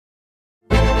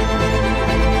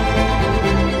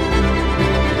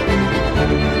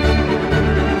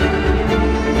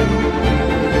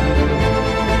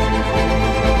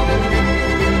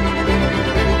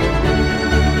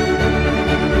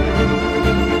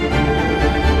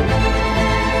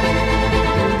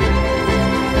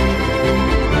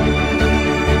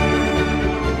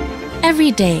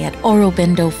Every day at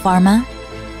Aurobindo Pharma,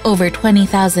 over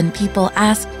 20,000 people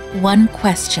ask one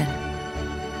question: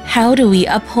 how do we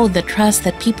uphold the trust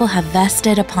that people have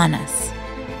vested upon us?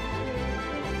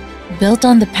 Built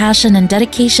on the passion and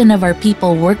dedication of our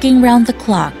people working round the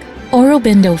clock,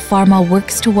 Aurobindo Pharma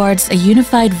works towards a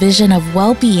unified vision of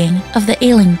well-being of the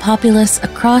ailing populace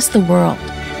across the world.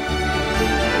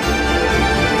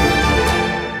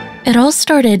 It all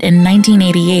started in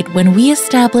 1988 when we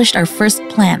established our first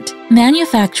plant,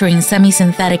 manufacturing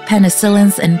semi-synthetic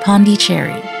penicillins in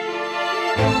Pondicherry.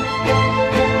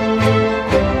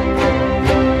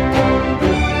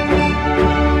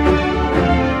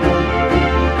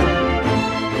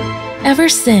 Ever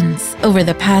since, over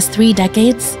the past 3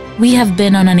 decades, we have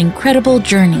been on an incredible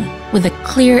journey with a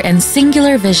clear and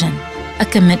singular vision, a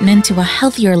commitment to a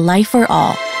healthier life for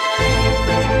all.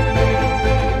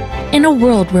 In a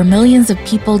world where millions of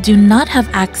people do not have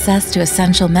access to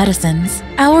essential medicines,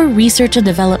 our research and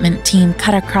development team,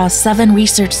 cut across 7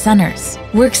 research centers,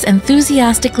 works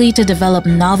enthusiastically to develop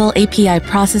novel API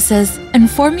processes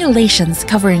and formulations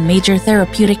covering major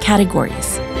therapeutic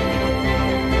categories.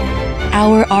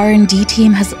 Our R&D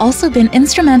team has also been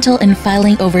instrumental in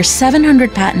filing over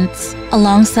 700 patents,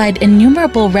 alongside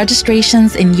innumerable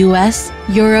registrations in US,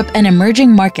 Europe, and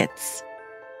emerging markets.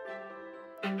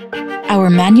 Our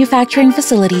manufacturing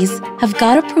facilities have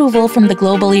got approval from the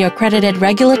globally accredited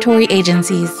regulatory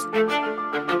agencies.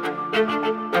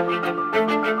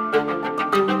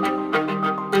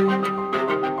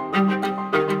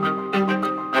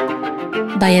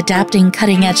 By adapting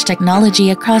cutting-edge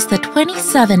technology across the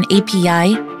 27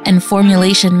 API and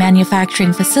formulation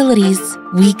manufacturing facilities,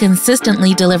 we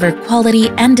consistently deliver quality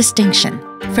and distinction,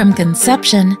 from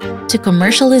conception to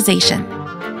commercialization.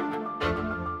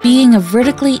 Being a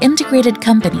vertically integrated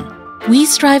company, we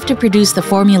strive to produce the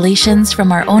formulations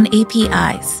from our own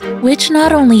APIs, which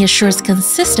not only assures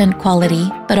consistent quality,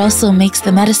 but also makes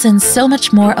the medicine so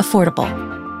much more affordable.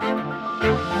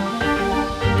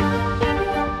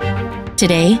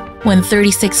 Today, when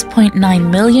 36.9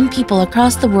 million people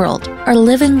across the world are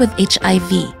living with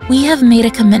HIV, we have made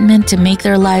a commitment to make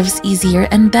their lives easier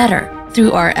and better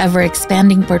through our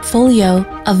ever-expanding portfolio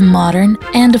of modern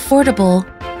and affordable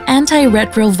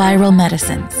antiretroviral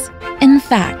medicines. In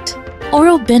fact,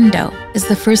 Aurobindo is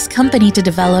the first company to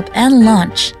develop and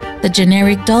launch the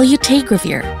generic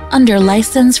dolutegravir under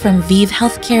license from ViiV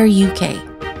Healthcare UK.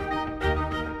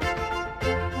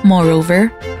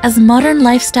 Moreover, as modern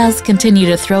lifestyles continue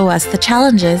to throw us the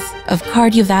challenges of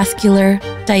cardiovascular,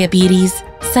 diabetes,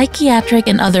 psychiatric,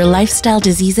 and other lifestyle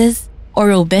diseases,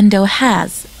 Aurobindo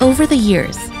has, over the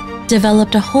years,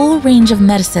 developed a whole range of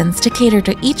medicines to cater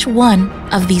to each one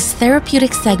of these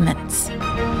therapeutic segments.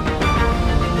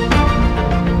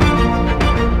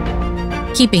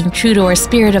 Keeping true to our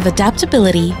spirit of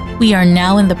adaptability, we are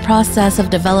now in the process of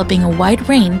developing a wide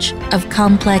range of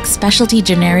complex specialty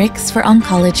generics for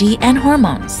oncology and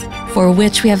hormones, for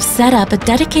which we have set up a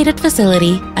dedicated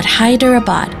facility at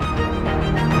Hyderabad.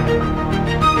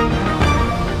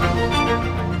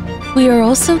 We are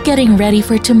also getting ready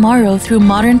for tomorrow through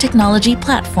modern technology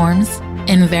platforms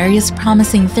in various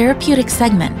promising therapeutic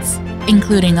segments,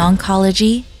 including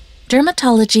oncology,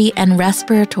 dermatology, and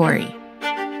respiratory.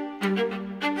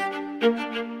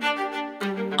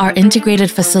 Our integrated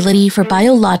facility for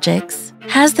biologics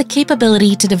has the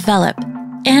capability to develop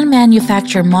and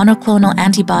manufacture monoclonal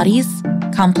antibodies,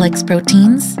 complex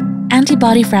proteins,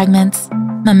 antibody fragments,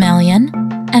 mammalian,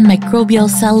 and microbial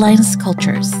cell lines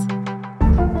cultures.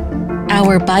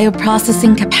 Our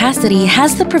bioprocessing capacity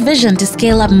has the provision to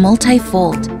scale up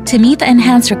multi-fold to meet the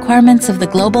enhanced requirements of the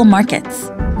global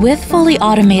markets, with fully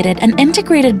automated and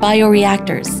integrated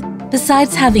bioreactors,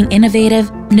 besides having innovative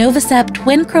Novacep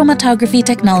twin chromatography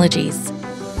technologies.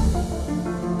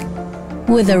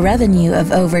 With a revenue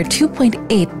of over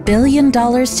 $2.8 billion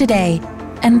today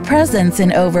and presence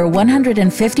in over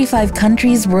 155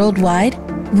 countries worldwide,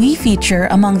 we feature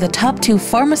among the top 2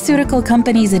 pharmaceutical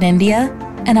companies in India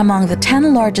and among the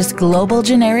 10 largest global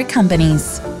generic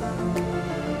companies.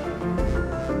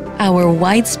 Our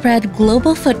widespread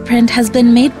global footprint has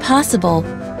been made possible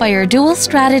by our dual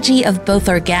strategy of both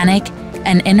organic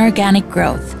and inorganic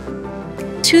growth.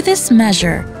 To this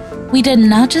measure, we did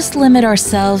not just limit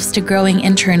ourselves to growing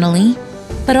internally,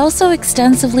 but also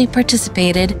extensively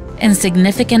participated in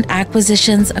significant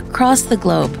acquisitions across the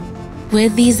globe.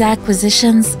 With these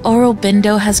acquisitions,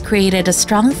 Aurobindo has created a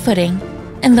strong footing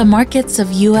in the markets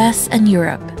of US and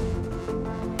Europe.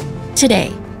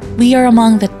 Today, we are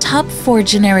among the top 4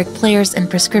 generic players in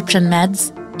prescription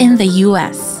meds in the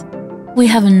US. We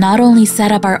have not only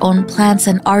set up our own plants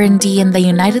and R&D in the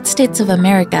United States of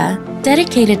America,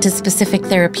 dedicated to specific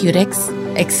therapeutics,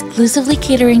 exclusively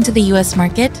catering to the US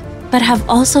market, but have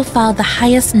also filed the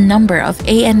highest number of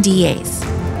ANDAs.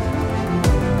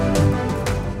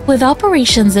 With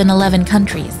operations in 11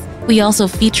 countries, we also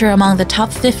feature among the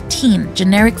top 15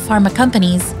 generic pharma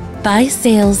companies by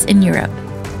sales in Europe.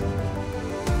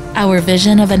 Our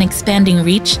vision of an expanding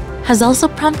reach has also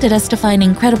prompted us to find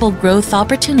incredible growth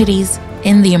opportunities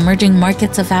in the emerging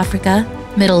markets of Africa,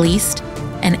 Middle East,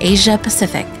 and Asia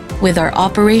Pacific. With our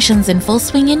operations in full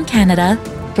swing in Canada,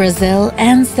 Brazil,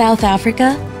 and South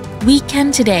Africa, we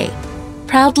can today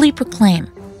proudly proclaim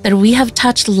that we have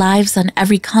touched lives on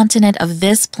every continent of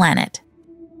this planet.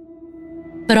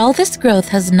 But all this growth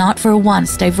has not for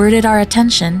once diverted our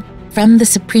attention from the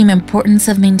supreme importance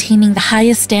of maintaining the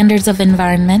highest standards of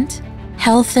environment,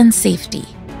 health, and safety.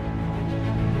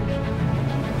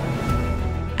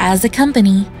 As a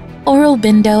company,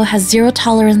 Aurobindo has zero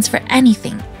tolerance for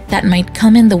anything that might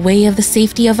come in the way of the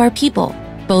safety of our people,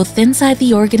 both inside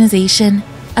the organization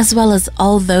as well as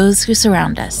all those who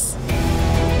surround us.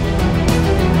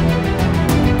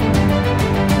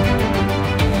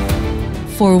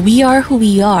 For we are who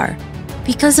we are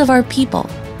because of our people,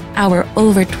 our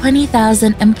over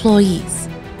 20,000 employees,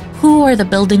 who are the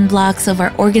building blocks of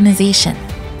our organization.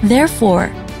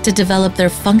 Therefore, to develop their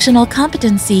functional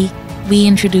competency, we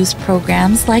introduce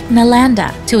programs like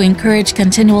Nalanda to encourage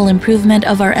continual improvement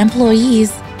of our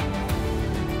employees.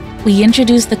 We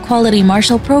introduced the Quality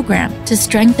Marshal program to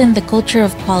strengthen the culture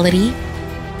of quality.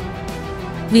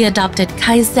 We adopted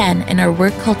Kaizen in our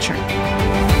work culture.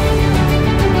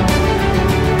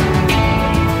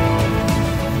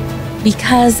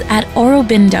 Because at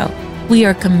Aurobindo, we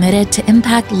are committed to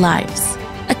impact lives,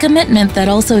 a commitment that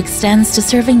also extends to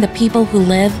serving the people who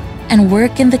live and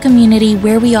work in the community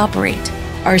where we operate.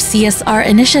 Our CSR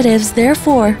initiatives,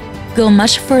 therefore, go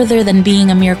much further than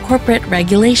being a mere corporate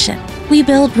regulation. We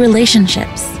build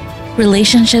relationships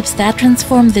that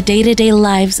transform the day-to-day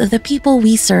lives of the people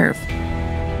we serve.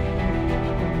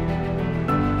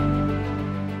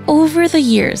 Over the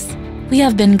years, we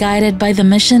have been guided by the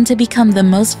mission to become the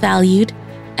most valued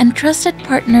and trusted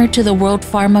partner to the world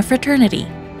pharma fraternity.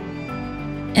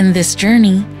 In this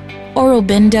journey,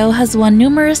 Aurobindo has won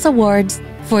numerous awards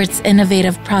for its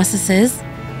innovative processes,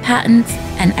 patents,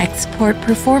 and export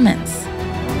performance.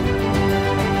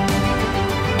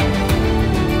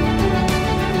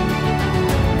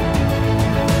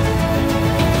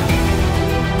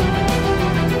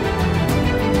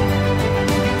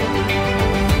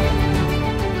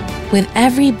 With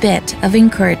every bit of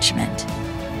encouragement,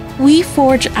 we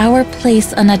forge our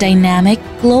place on a dynamic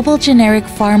global generic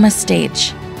pharma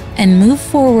stage and move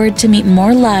forward to meet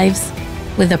more lives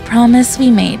with the promise we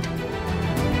made.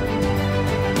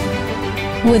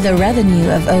 With a revenue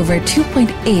of over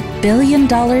 $2.8 billion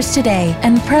today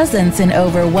and presence in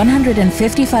over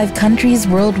 155 countries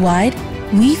worldwide,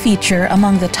 we feature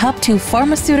among the top 2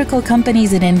 pharmaceutical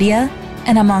companies in India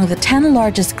and among the 10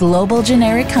 largest global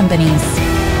generic companies.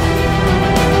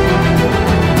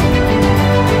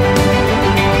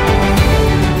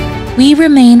 We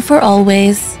remain for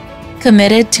always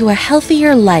committed to a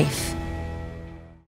healthier life